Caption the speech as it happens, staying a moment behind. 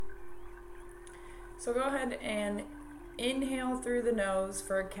So go ahead and inhale through the nose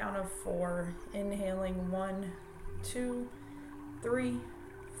for a count of 4. Inhaling 1, 2, 3,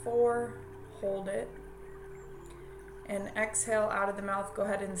 4. Hold it. And exhale out of the mouth. Go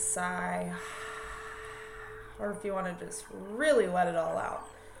ahead and sigh. Or if you want to just really let it all out.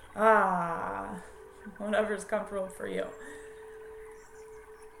 Whatever's comfortable for you.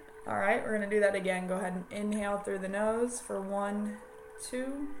 All right, we're going to do that again. Go ahead and inhale through the nose for 1,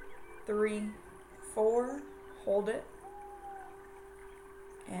 2, 3, 4. Hold it.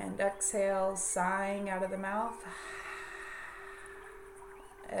 And exhale, sighing out of the mouth.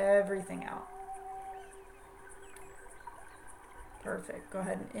 Everything out. Perfect. Go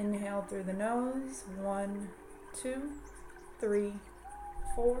ahead and inhale through the nose. 1, 2, 3,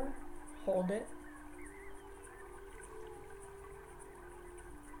 4. Hold it.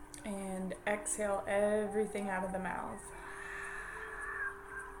 And exhale everything out of the mouth.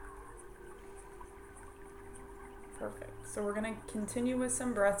 Perfect. So we're going to continue with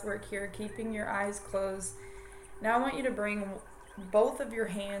some breath work here, keeping your eyes closed. Now I want you to bring both of your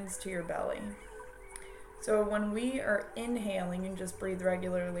hands to your belly. So when we are inhaling, and just breathe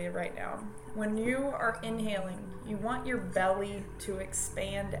regularly right now. When you are inhaling, you want your belly to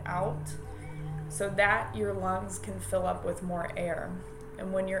expand out so that your lungs can fill up with more air.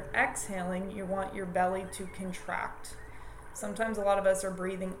 And when you're exhaling, you want your belly to contract. Sometimes a lot of us are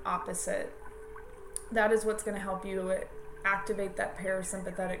breathing opposite. That is what's going to help you activate that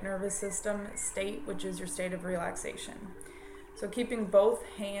parasympathetic nervous system state, which is your state of relaxation. So keeping both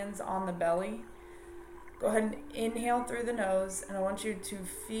hands on the belly, go ahead and inhale through the nose, and I want you to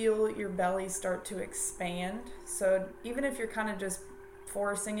feel your belly start to expand. So even if you're kind of just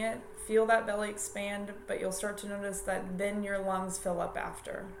forcing it, feel that belly expand, but you'll start to notice that then your lungs fill up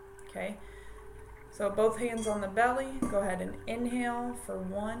after, okay? So both hands on the belly, go ahead and inhale for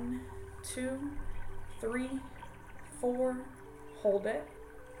 1, 2, 3, 4, hold it,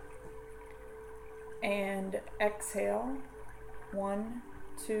 and exhale, 1,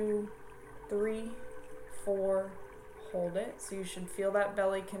 2, 3, 4, hold it. So you should feel that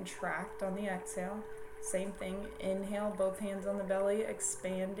belly contract on the exhale. Same thing, inhale, both hands on the belly,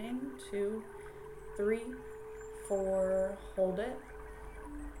 expanding, 2, 3, 4, hold it,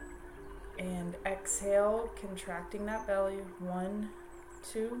 and exhale, contracting that belly, 1,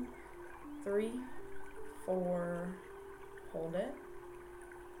 2, 3, 4, hold it.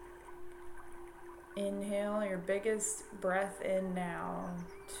 Inhale your biggest breath in now,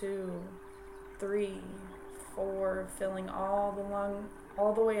 2, 3, 4, filling all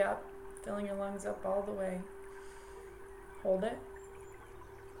the way up, filling your lungs up all the way. Hold it.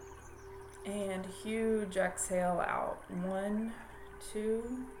 And huge exhale out, 1,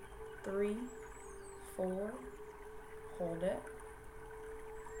 2, 3, 4, hold it.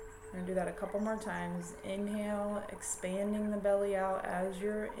 We're going to do that a couple more times. Inhale, expanding the belly out as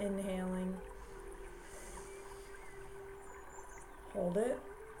you're inhaling. Hold it.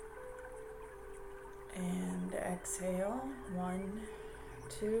 And exhale. 1,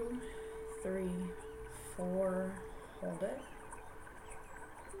 2, 3, 4. Hold it.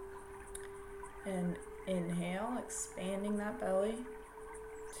 And inhale, expanding that belly.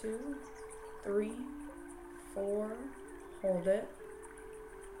 2, 3, 4. Hold it.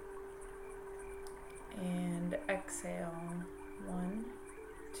 And exhale, 1,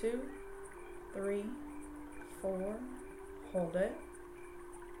 2, 3, 4, hold it.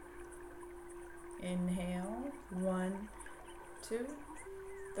 Inhale, 1, 2,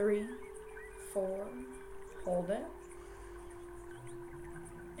 3, 4, hold it.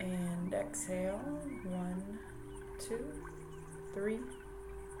 And exhale, 1, 2, 3,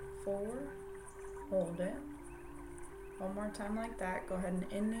 4, hold it. One more time like that. Go ahead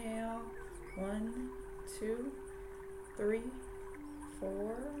and inhale, 1, 2, 3,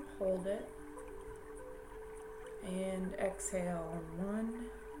 4, hold it. And exhale, 1,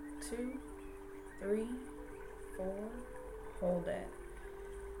 2, 3, 4, hold it.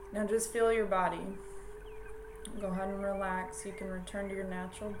 Now just feel your body. Go ahead and relax. You can return to your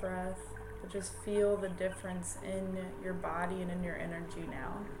natural breath, but just feel the difference in your body and in your energy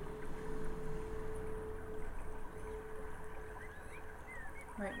now.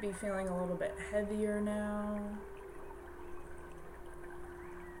 Might be feeling a little bit heavier now.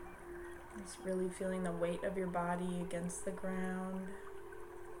 Just really feeling the weight of your body against the ground.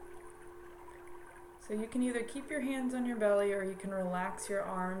 So you can either keep your hands on your belly or you can relax your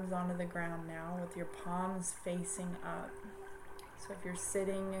arms onto the ground now with your palms facing up. So if you're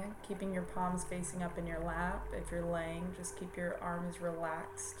sitting, keeping your palms facing up in your lap. If you're laying, just keep your arms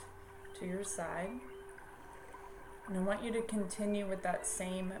relaxed to your side. And I want you to continue with that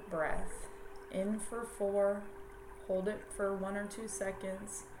same breath. in for 4, hold it for 1 or 2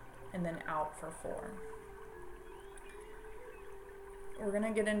 seconds, and then out for 4. We're going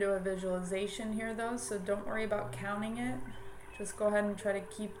to get into a visualization here though, so don't worry about counting it. Just go ahead and try to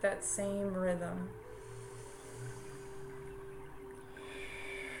keep that same rhythm.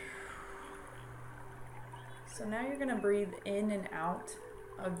 So now you're going to breathe in and out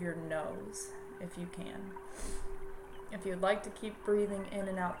of your nose if you can. If you'd like to keep breathing in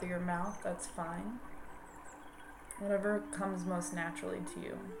and out through your mouth, that's fine. Whatever comes most naturally to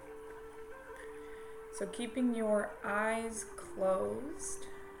you. So keeping your eyes closed,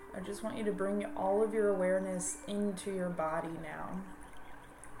 I just want you to bring all of your awareness into your body now.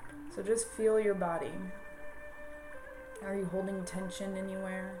 So just feel your body. Are you holding tension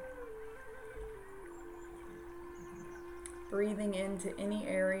anywhere? Breathing into any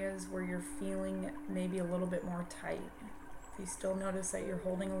areas where you're feeling maybe a little bit more tight. If you still notice that you're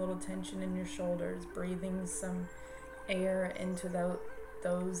holding a little tension in your shoulders, breathing some air into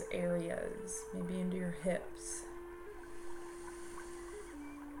those areas, maybe into your hips.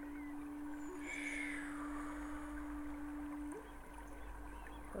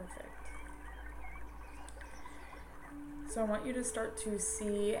 Perfect. So I want you to start to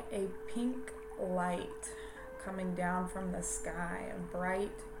see a pink light coming down from the sky, a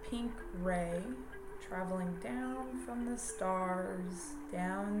bright pink ray traveling down from the stars,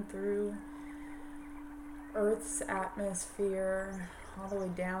 down through Earth's atmosphere, all the way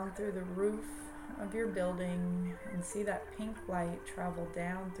down through the roof of your building, and see that pink light travel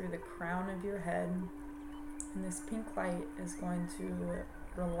down through the crown of your head. And this pink light is going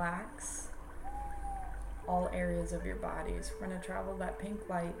to relax all areas of your body. So we're going to travel that pink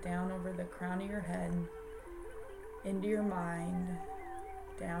light down over the crown of your head, into your mind,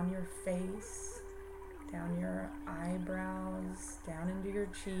 down your face, down your eyebrows, down into your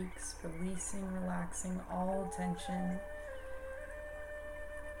cheeks, releasing, relaxing all tension,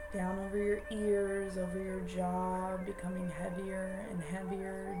 down over your ears, over your jaw, becoming heavier and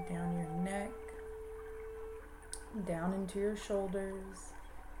heavier, down your neck, down into your shoulders,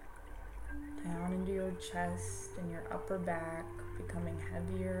 down into your chest and your upper back, becoming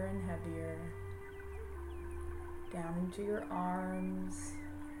heavier and heavier, down into your arms,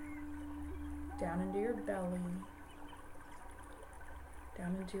 down into your belly,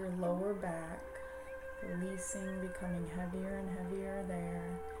 down into your lower back, releasing, becoming heavier and heavier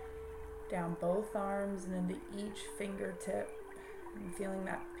there, down both arms and into each fingertip, and feeling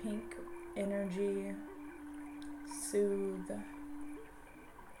that pink energy soothe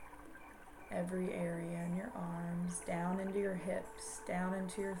every area in your arms, down into your hips, down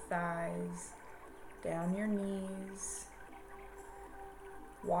into your thighs, down your knees,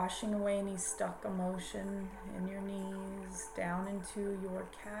 washing away any stuck emotion in your knees, down into your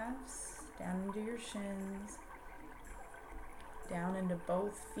calves, down into your shins, down into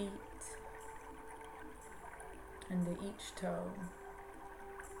both feet, into each toe.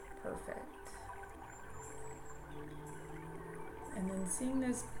 Perfect. And then seeing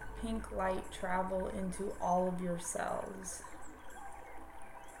this pink light travel into all of your cells.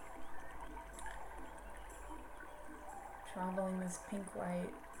 Traveling this pink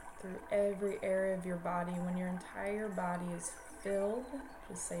light through every area of your body. When your entire body is filled,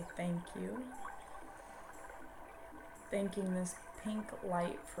 just say thank you. Thanking this pink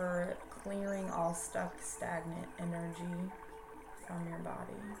light for clearing all stuck, stagnant energy from your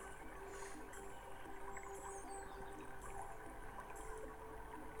body.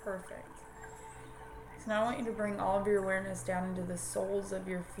 Perfect. So now I want you to bring all of your awareness down into the soles of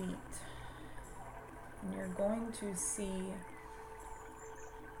your feet. And you're going to see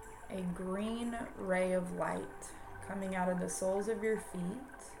a green ray of light coming out of the soles of your feet.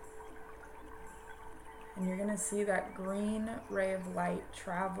 And you're going to see that green ray of light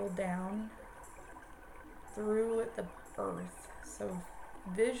travel down through the earth. So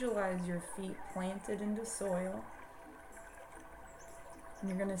visualize your feet planted into soil. And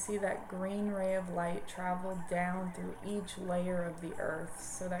you're going to see that green ray of light travel down through each layer of the earth.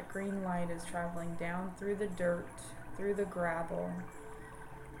 So that green light is traveling down through the dirt, through the gravel,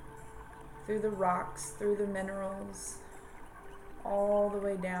 through the rocks, through the minerals, all the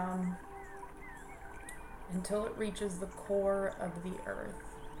way down until it reaches the core of the earth.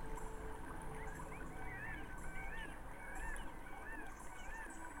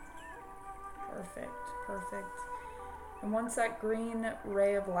 Perfect, perfect. And once that green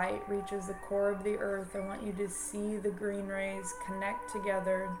ray of light reaches the core of the earth, I want you to see the green rays connect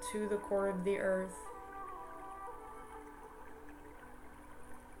together to the core of the earth.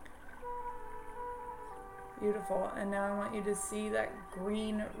 Beautiful. And now I want you to see that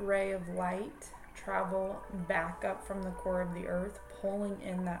green ray of light travel back up from the core of the earth, pulling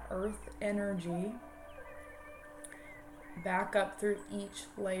in that earth energy back up through each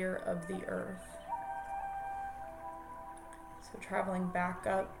layer of the earth. So traveling back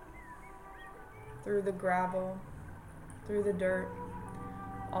up through the gravel, through the dirt,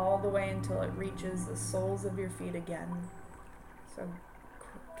 all the way until it reaches the soles of your feet again. So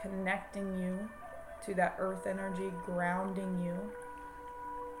connecting you to that earth energy, grounding you.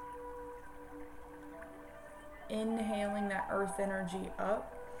 Inhaling that earth energy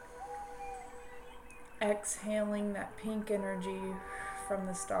up. Exhaling that pink energy from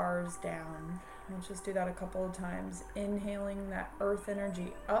the stars down. Let's just do that a couple of times. Inhaling that earth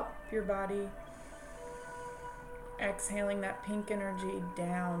energy up your body. Exhaling that pink energy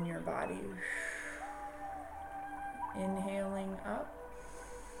down your body. Inhaling up.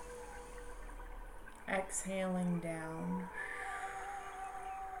 Exhaling down.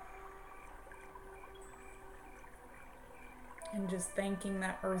 And just thanking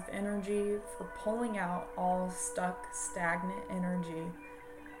that earth energy for pulling out all stuck, stagnant energy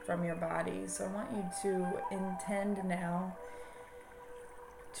from your body. So I want you to intend now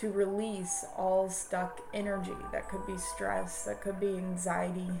to release all stuck energy. That could be stress, that could be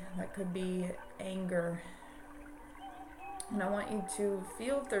anxiety, that could be anger. And I want you to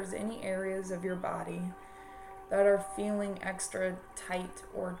feel if there's any areas of your body that are feeling extra tight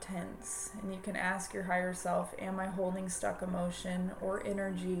or tense. And you can ask your higher self, am I holding stuck emotion or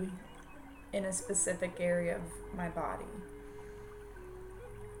energy in a specific area of my body?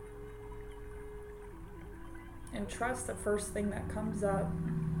 And trust the first thing that comes up,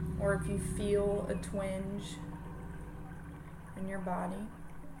 or if you feel a twinge in your body,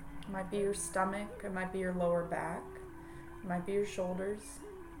 it might be your stomach, it might be your lower back, it might be your shoulders.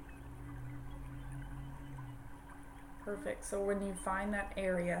 Perfect. So when you find that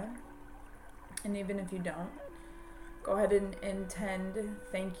area, and even if you don't, go ahead and intend,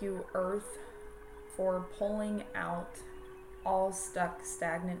 thank you, Earth, for pulling out all stuck,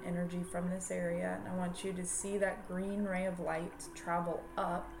 stagnant energy from this area. And I want you to see that green ray of light travel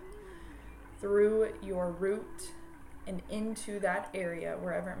up through your root and into that area,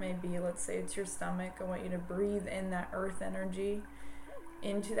 wherever it may be. Let's say it's your stomach. I want you to breathe in that earth energy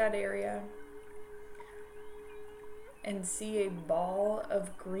into that area and see a ball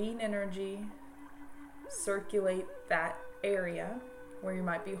of green energy circulate that area where you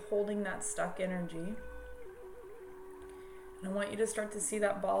might be holding that stuck energy. And I want you to start to see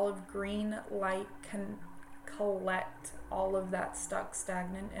that ball of green light can collect all of that stuck,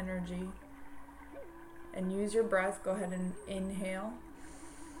 stagnant energy. And use your breath. Go ahead and inhale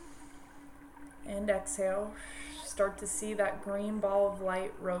and exhale. Start to see that green ball of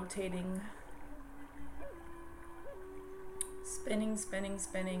light rotating, spinning, spinning,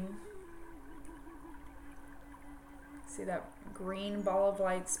 spinning. See that green ball of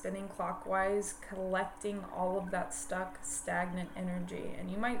light spinning clockwise, collecting all of that stuck, stagnant energy.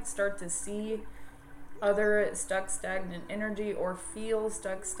 And you might start to see other stuck, stagnant energy or feel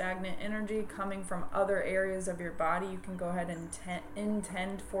stuck, stagnant energy coming from other areas of your body. You can go ahead and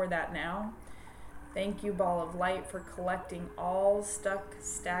intend for that now. Thank you, ball of light, for collecting all stuck,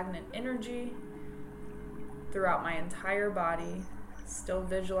 stagnant energy throughout my entire body. Still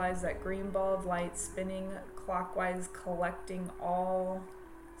visualize that green ball of light spinning clockwise, collecting all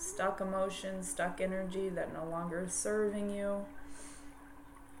stuck emotions, stuck energy that no longer is serving you.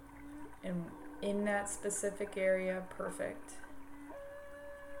 And in that specific area, perfect.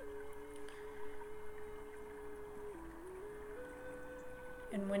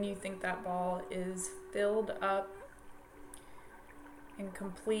 And when you think that ball is filled up and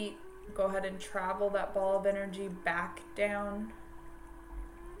complete, go ahead and travel that ball of energy back down,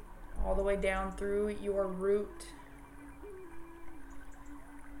 all the way down through your root,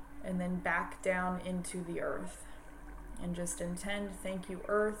 and then back down into the earth. And just intend, thank you,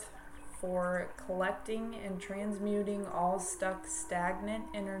 Earth, for collecting and transmuting all stuck, stagnant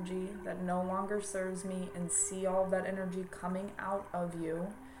energy that no longer serves me, and see all that energy coming out of you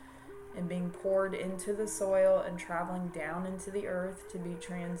and being poured into the soil and traveling down into the earth to be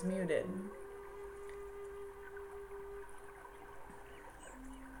transmuted.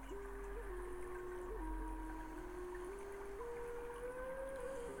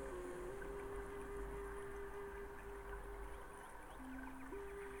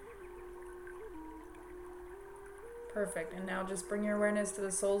 Perfect. And now just bring your awareness to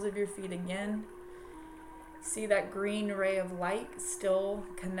the soles of your feet again. See that green ray of light still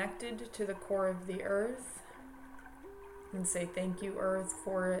connected to the core of the earth. And say thank you, Earth,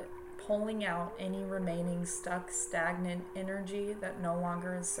 for pulling out any remaining stuck, stagnant energy that no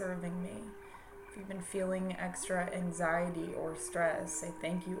longer is serving me. If you've been feeling extra anxiety or stress, say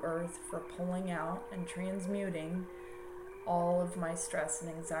thank you, Earth, for pulling out and transmuting all of my stress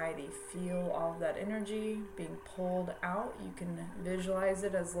and anxiety. Feel all of that energy being pulled out. You can visualize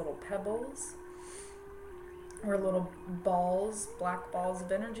it as little pebbles or little balls, black balls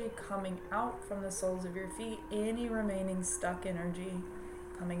of energy coming out from the soles of your feet. Any remaining stuck energy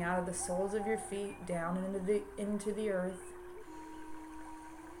coming out of the soles of your feet down into the earth.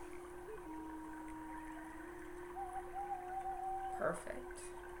 Perfect.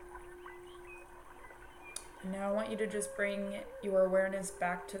 Now I want you to just bring your awareness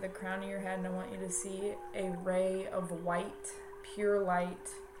back to the crown of your head, and I want you to see a ray of white, pure light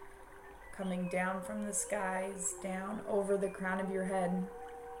coming down from the skies, down over the crown of your head.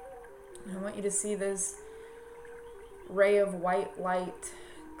 And I want you to see this ray of white light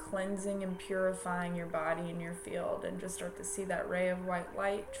cleansing and purifying your body and your field, and just start to see that ray of white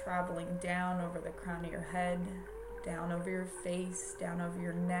light traveling down over the crown of your head, down over your face, down over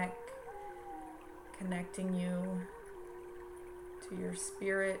your neck, connecting you to your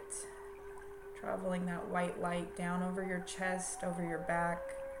spirit, traveling that white light down over your chest, over your back,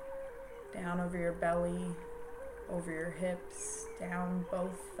 down over your belly, over your hips, down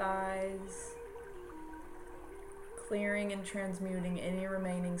both thighs, clearing and transmuting any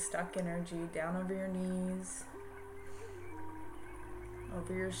remaining stuck energy down over your knees,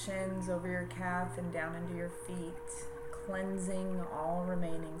 over your shins, over your calf, and down into your feet, cleansing all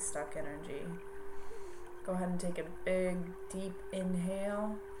remaining stuck energy. Go ahead and take a big, deep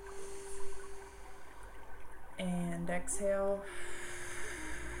inhale and exhale.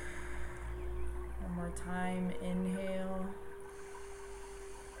 One more time, inhale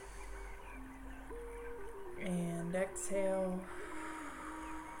and exhale.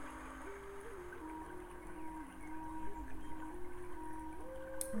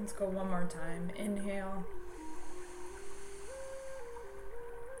 Let's go one more time. Inhale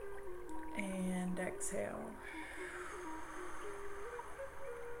and exhale.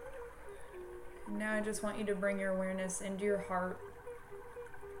 Now I just want you to bring your awareness into your heart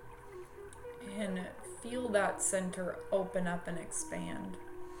and feel that center open up and expand.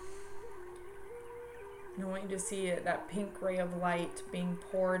 And I want you to see it, that pink ray of light being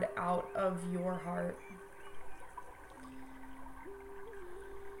poured out of your heart.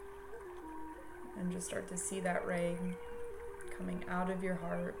 And just start to see that ray coming out of your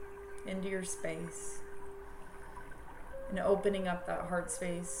heart into your space. And opening up that heart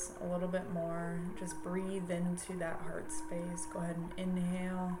space a little bit more. Just breathe into that heart space. Go ahead and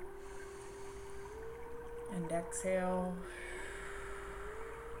inhale and exhale.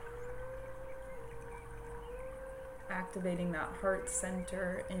 Activating that heart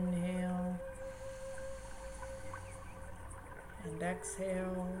center. Inhale and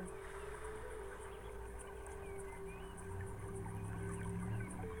exhale.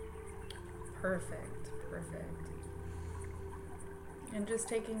 Perfect, perfect. And just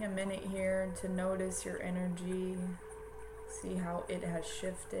taking a minute here to notice your energy, see how it has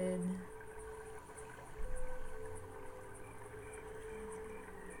shifted.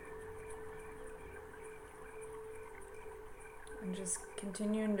 And just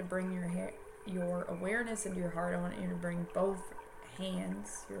continuing to bring your awareness into your heart. I want you to bring both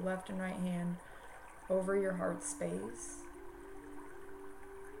hands, your left and right hand, over your heart space.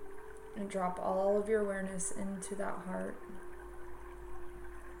 And drop all of your awareness into that heart.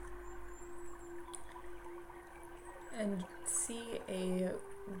 And see a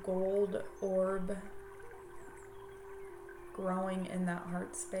gold orb growing in that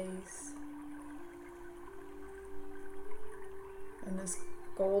heart space. And this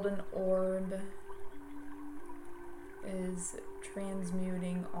golden orb is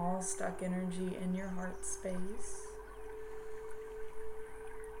transmuting all stuck energy in your heart space.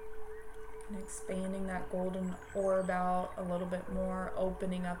 And expanding that golden orb out a little bit more,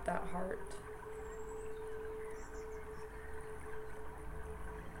 opening up that heart.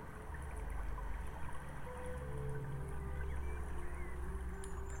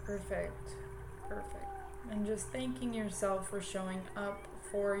 Perfect, perfect. And just thanking yourself for showing up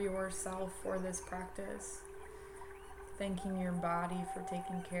for yourself for this practice. Thanking your body for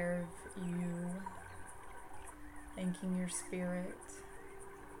taking care of you. Thanking your spirit.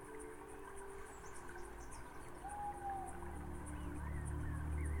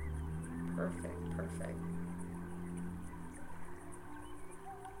 Perfect, perfect.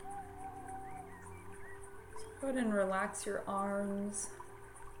 So go ahead and relax your arms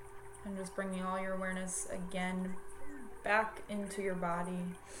and just bringing all your awareness again back into your body.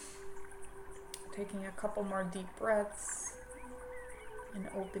 taking a couple more deep breaths and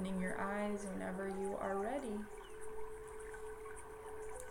opening your eyes whenever you are ready.